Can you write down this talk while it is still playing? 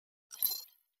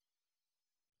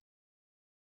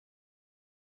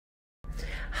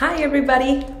Hi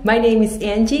everybody, my name is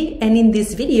Angie, and in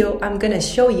this video I'm going to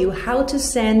show you how to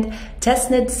send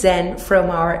testnet tZEN from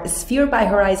our Sphere by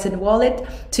Horizen wallet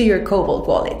to your Cobalt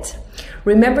wallet.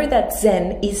 Remember that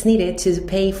tZEN is needed to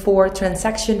pay for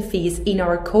transaction fees in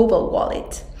our Cobalt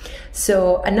wallet.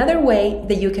 So another way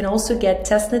that you can also get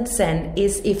testnet tZEN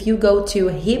is if you go to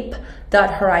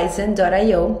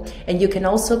hip.horizen.io, and you can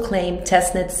also claim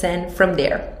testnet tZEN from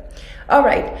there.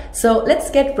 Alright, so let's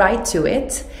get right to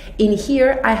it. In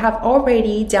here, I have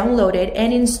already downloaded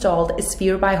and installed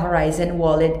Sphere by Horizen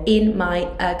wallet in my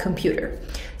computer.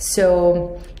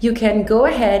 So you can go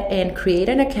ahead and create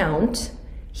an account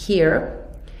here.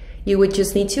 You would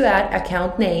just need to add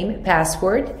account name,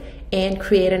 password, and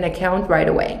create an account right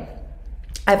away.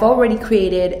 I've already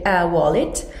created a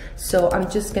wallet, so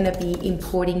I'm just gonna be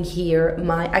importing here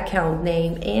my account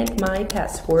name and my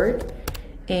password.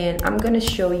 And I'm going to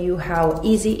show you how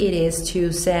easy it is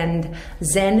to send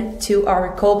tZEN to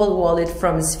our Cobalt wallet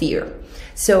from Sphere.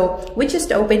 So we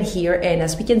just open here, and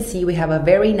as we can see, we have a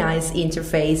very nice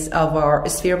interface of our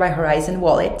Sphere by Horizen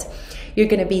wallet. You're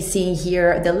going to be seeing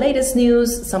here the latest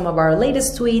news, some of our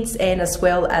latest tweets, and as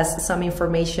well as some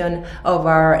information of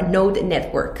our node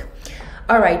network.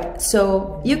 All right,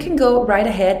 so you can go right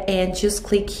ahead and just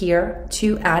click here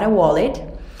to add a wallet.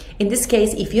 In this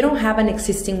case, if you don't have an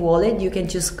existing wallet, you can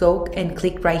just go and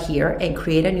click right here and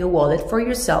create a new wallet for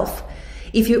yourself.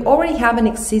 If you already have an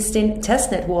existing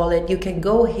testnet wallet, you can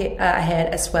go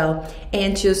ahead as well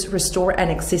and just restore an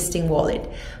existing wallet.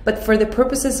 But for the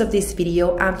purposes of this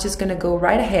video, I'm just going to go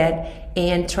right ahead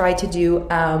and try to do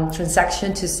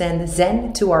transaction to send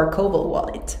tZEN to our Cobalt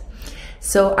wallet.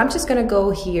 So I'm just gonna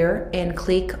go here and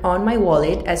click on my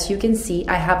wallet. As you can see,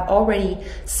 I have already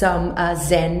some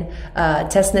tZEN,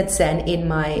 testnet tZEN in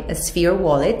my Sphere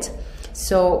wallet.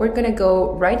 So we're gonna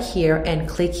go right here and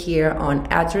click here on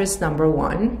address number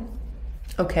 1.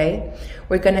 Okay,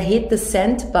 we're gonna hit the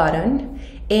send button,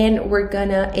 and we're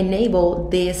gonna enable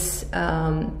this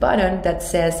button that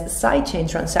says sidechain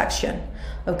transaction.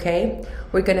 Okay,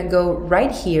 we're gonna go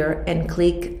right here and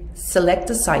click select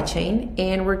the sidechain,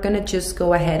 and we're gonna just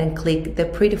go ahead and click the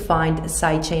predefined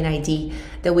sidechain ID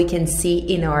that we can see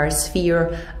in our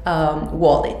Sphere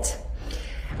wallet.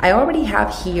 I already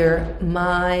have here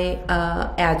my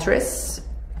address,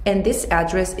 and this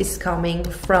address is coming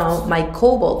from my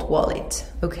Cobalt wallet.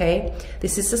 Okay,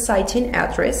 this is a sidechain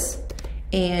address,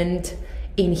 and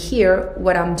in here,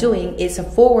 what I'm doing is a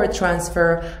forward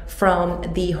transfer from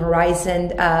the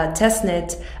Horizen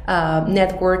testnet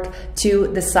network to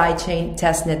the sidechain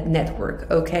testnet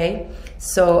network, okay?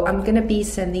 So I'm gonna be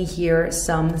sending here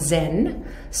some tZEN.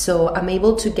 So I'm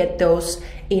able to get those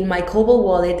in my Cobalt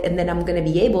wallet, and then I'm gonna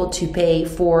be able to pay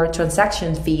for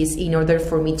transaction fees in order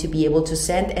for me to be able to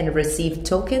send and receive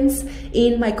tokens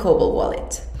in my Cobalt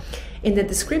wallet. In the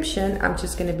description, I'm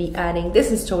just gonna be adding,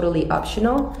 this is totally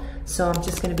optional, so I'm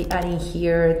just gonna be adding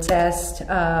here test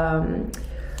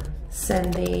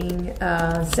sending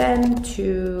tZEN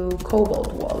to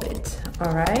Cobalt wallet.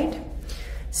 All right.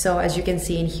 So as you can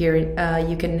see in here,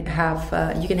 you can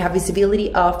have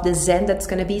visibility of the tZEN that's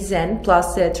gonna be tZEN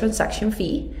plus the transaction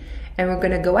fee, and we're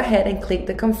gonna go ahead and click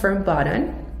the confirm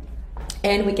button,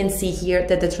 and we can see here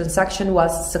that the transaction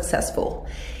was successful.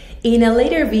 In a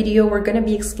later video, we're going to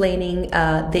be explaining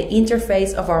the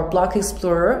interface of our block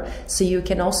explorer, so you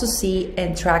can also see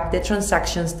and track the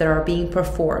transactions that are being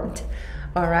performed.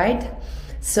 All right.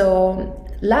 So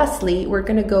lastly, we're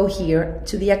going to go here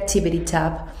to the activity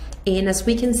tab, and as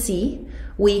we can see,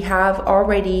 we have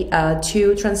already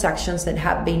 2 transactions that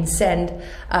have been sent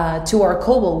to our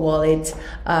Cobalt wallet,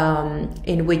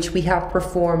 in which we have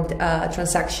performed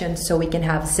transactions, so we can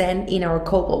have tZEN in our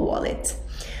Cobalt wallet.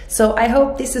 So I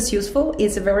hope this is useful.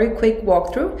 It's a very quick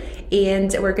walkthrough,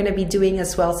 and we're going to be doing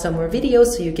as well some more videos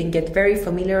so you can get very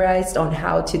familiarized on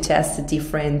how to test the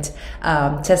different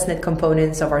testnet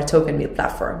components of our TokenMint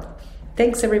platform.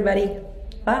 Thanks everybody.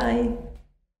 Bye.